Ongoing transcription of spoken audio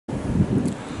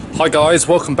Hi guys,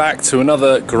 welcome back to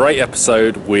another great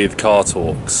episode with Car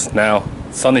Talks. Now,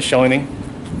 sun is shining.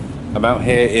 I'm out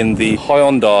here in the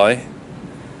Hyundai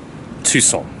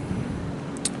Tucson.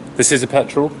 This is a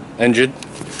petrol engine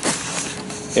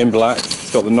in black.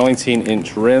 It's got the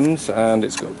 19-inch rims and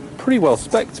it's got pretty well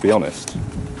spec'd, to be honest.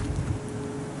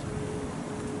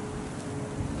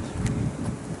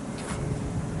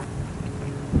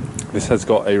 This has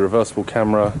got a reversible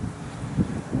camera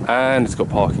and it's got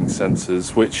parking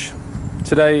sensors, which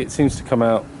today it seems to come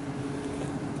out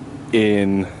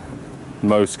in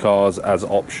most cars as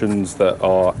options that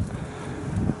are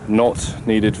not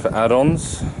needed for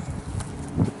add-ons.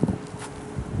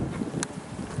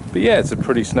 But yeah, it's a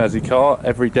pretty snazzy car,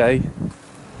 everyday,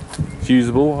 it's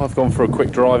usable. I've gone for a quick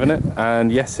drive in it,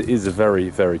 and yes, it is a very,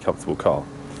 very comfortable car.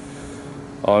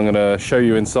 I'm going to show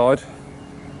you inside.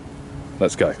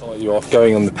 Let's go. Start you off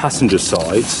going on the passenger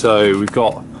side. So we've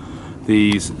got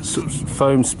these sort of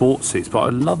foam sport seats, but I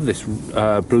love this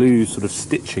blue sort of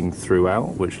stitching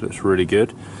throughout, which looks really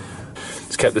good.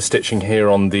 It's kept the stitching here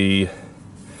on the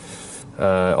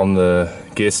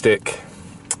gear stick,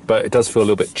 but it does feel a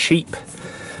little bit cheap,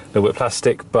 a little bit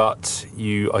plastic, but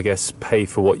you, I guess, pay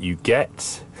for what you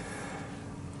get.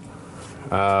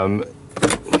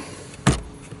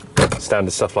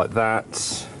 Standard stuff like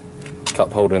that.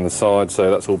 Cup holder in the side,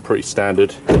 so that's all pretty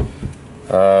standard.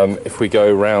 If we go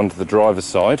around the driver's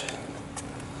side,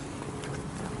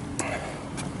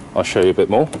 I'll show you a bit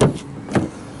more.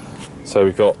 So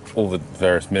we've got all the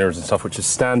various mirrors and stuff, which is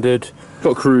standard.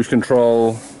 Got cruise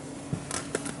control.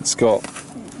 It's got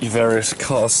your various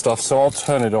car stuff, so I'll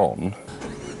turn it on.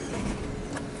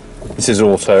 This is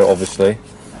auto, obviously.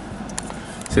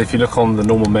 So if you look on the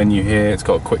normal menu here, it's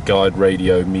got a quick guide,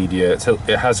 radio, media.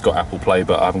 It has got Apple Play,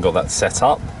 but I haven't got that set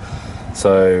up,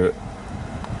 so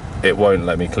it won't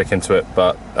let me click into it.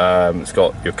 But it's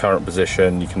got your current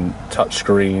position. You can touch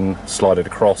screen, slide it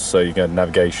across, so you go to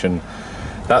navigation.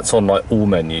 That's on like all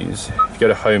menus. If you go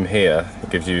to home here, it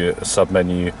gives you a sub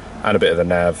menu and a bit of the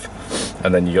nav,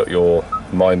 and then you got your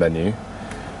my menu,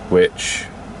 which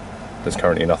there's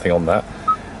currently nothing on that.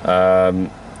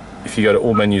 If you go to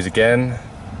all menus again,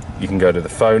 you can go to the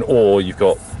phone, or you've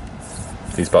got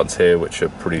these buttons here which are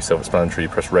pretty self-explanatory. You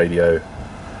press radio,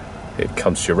 it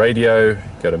comes to your radio.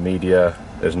 Go to media,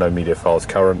 there's no media files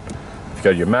current. If you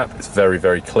go to your map, it's very,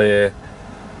 very clear,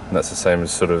 and that's the same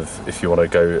as sort of if you want to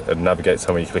go and navigate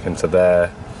somewhere, you click into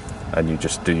there and you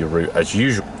just do your route as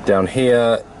usual. Down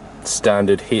here,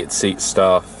 standard heated seat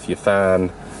stuff, your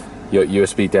fan, your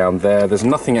USB down there. There's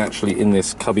nothing actually in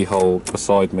this cubby hole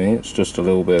beside me, it's just a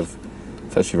little bit of,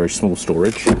 it's actually very small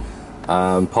storage.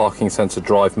 Parking sensor,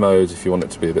 drive modes if you want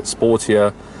it to be a bit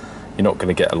sportier. You're not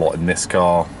going to get a lot in this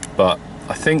car, but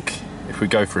I think if we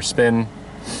go for a spin,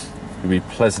 you'll be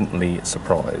pleasantly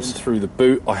surprised. Through the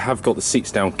boot, I have got the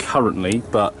seats down currently,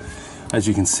 but as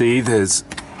you can see, there's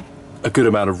a good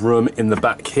amount of room in the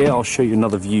back here. I'll show you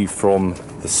another view from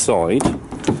the side.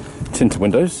 Tinted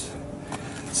windows.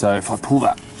 So if I pull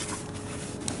that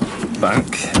back,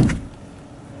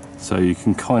 so you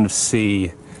can kind of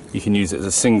see, you can use it as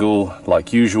a single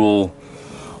like usual,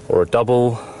 or a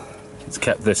double. It's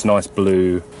kept this nice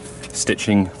blue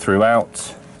stitching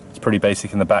throughout. It's pretty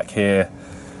basic in the back here,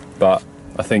 but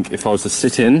I think if I was to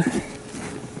sit in,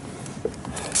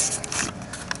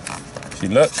 if you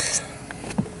look,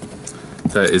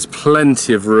 there is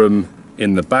plenty of room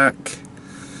in the back,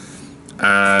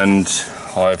 and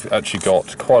I've actually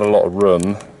got quite a lot of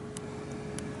room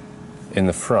in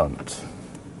the front,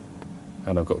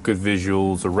 and I've got good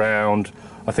visuals around.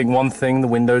 I think one thing, the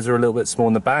windows are a little bit small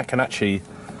in the back, and actually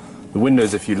the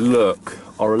windows, if you look,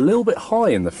 are a little bit high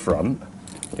in the front,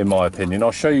 in my opinion.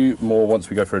 I'll show you more once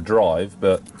we go for a drive,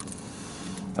 but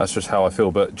that's just how I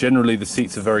feel. But generally the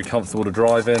seats are very comfortable to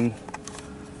drive in.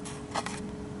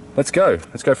 Let's go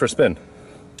for a spin.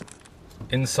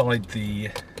 Inside the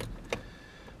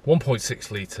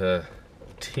 1.6 litre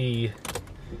T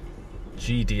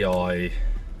GDI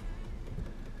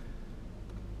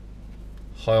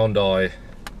Hyundai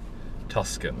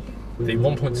Tuscan. The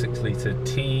 1.6 litre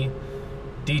T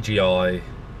DGI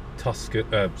Tuscan,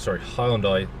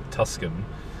 Hyundai Tuscan,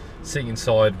 sitting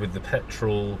inside with the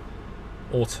petrol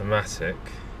automatic.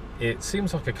 It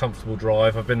seems like a comfortable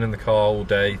drive. I've been in the car all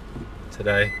day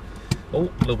today. Oh,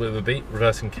 a little bit of a beat,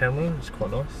 reversing camera, it's quite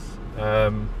nice.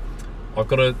 I've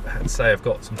got to say I've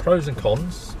got some pros and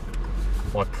cons.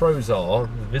 My pros are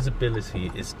the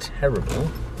visibility is terrible.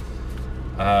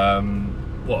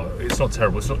 Well, it's not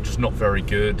terrible, it's not just not very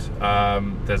good.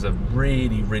 There's a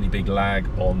really big lag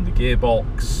on the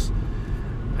gearbox.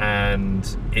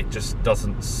 and it just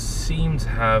doesn't seem to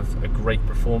have a great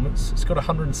performance. It's got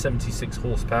 176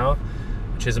 horsepower,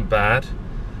 which isn't bad,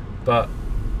 but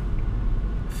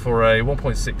for a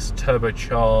 1.6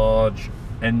 turbocharged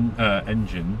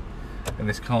engine, and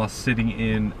this car sitting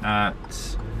in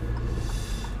at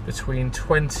between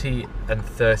 20 and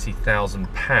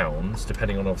 30,000 pounds,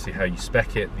 depending on obviously how you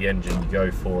spec it, the engine you go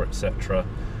for, etc.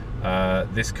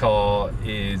 This car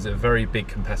is a very big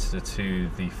competitor to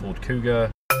the Ford Kuga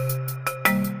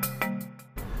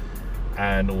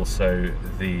and also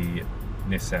the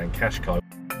Nissan Qashqai,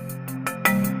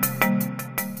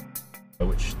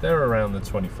 which they're around the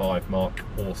 25 mark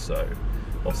also,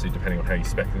 obviously depending on how you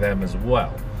spec them as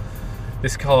well.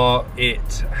 This car,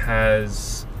 it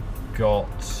has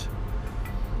got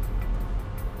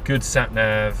good sat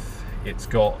nav, it's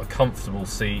got a comfortable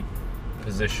seat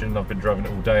position. I've been driving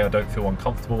it all day, I don't feel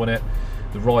uncomfortable in it.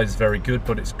 The ride is very good,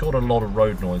 but it's got a lot of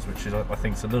road noise, which is, I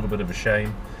think, is a little bit of a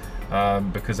shame,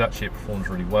 because actually it performs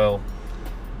really well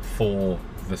for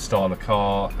the style of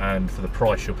car and for the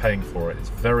price you're paying for it. It's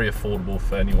very affordable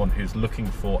for anyone who's looking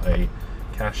for a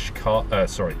cash car,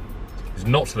 who's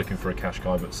not looking for a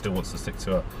Qashqai but still wants to stick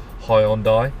to a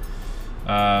Hyundai.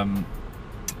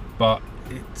 But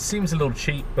it seems a little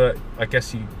cheap, but I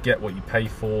guess you get what you pay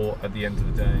for at the end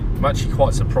of the day. I'm actually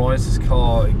quite surprised. This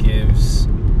car gives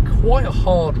quite a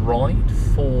hard ride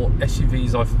for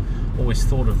SUVs. I've always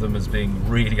thought of them as being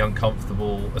really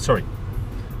uncomfortable. Sorry,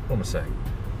 what am I saying?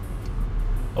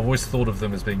 I've always thought of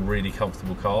them as being really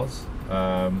comfortable cars,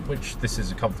 which this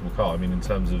is a comfortable car. I mean, in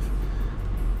terms of,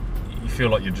 you feel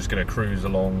like you're just going to cruise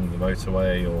along the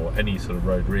motorway or any sort of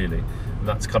road really, and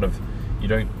that's kind of, you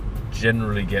don't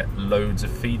generally get loads of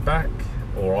feedback,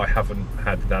 or I haven't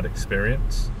had that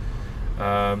experience.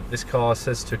 This car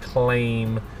says to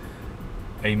claim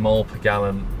a mile per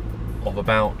gallon of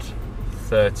about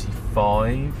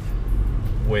 35,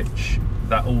 which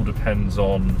that all depends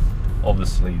on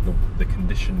obviously the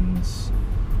conditions,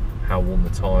 how warm the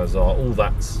tyres are, all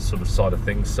that sort of side of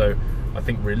things. So I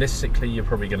think realistically you're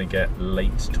probably going to get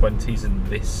late 20s in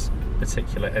this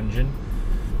particular engine.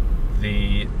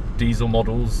 The diesel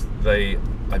models, they,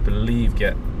 I believe,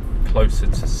 get closer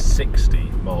to 60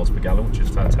 miles per gallon, which is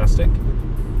fantastic.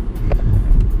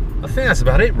 I think that's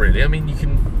about it really. I mean, you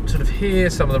can sort of hear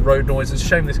some of the road noise. It's a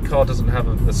shame this car doesn't have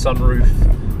a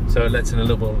sunroof, so it lets in a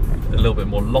little bit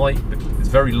more light. But it's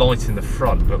very light in the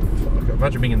front, but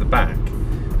imagine being in the back.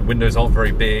 The windows aren't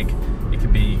very big. It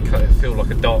can be kind of feel like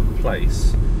a dark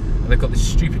place. And they've got this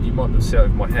stupid, you might not see it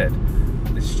over my head,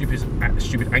 this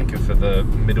stupid anchor for the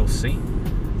middle seat.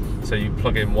 So you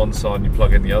plug in one side and you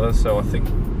plug in the other. So I think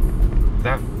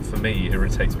that, for me,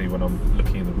 irritates me when I'm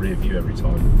looking in the rear view every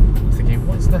time. I'm thinking,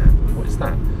 what is that? What is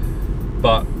that?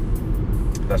 But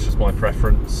that's just my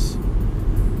preference.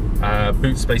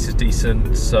 Boot space is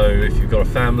decent, so if you've got a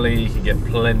family, you can get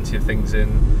plenty of things in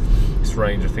this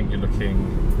range. I think you're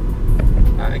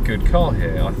looking at a good car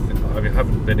here. I mean, I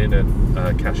haven't been in a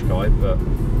Qashqai, but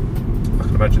I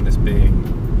can imagine this being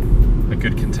a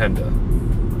good contender.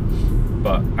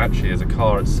 But actually, as a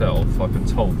car itself, I've been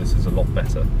told this is a lot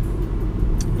better.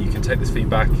 You can take this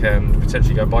feedback and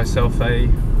potentially go buy yourself a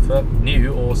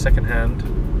new or second-hand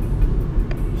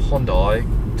Hyundai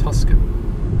Tuscan.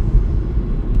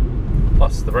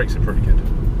 Plus, the brakes are pretty good.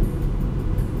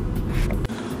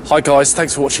 Hi guys,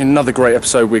 thanks for watching another great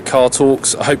episode with Car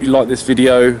Talks. I hope you like this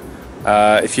video.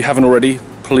 If you haven't already,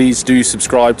 please do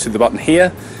subscribe to the button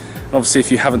here. And obviously,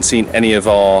 if you haven't seen any of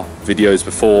our videos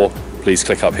before, please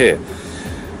click up here.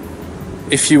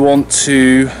 If you want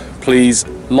to, please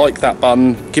like that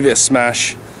button, give it a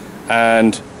smash,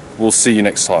 and we'll see you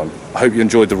next time. I hope you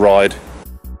enjoyed the ride.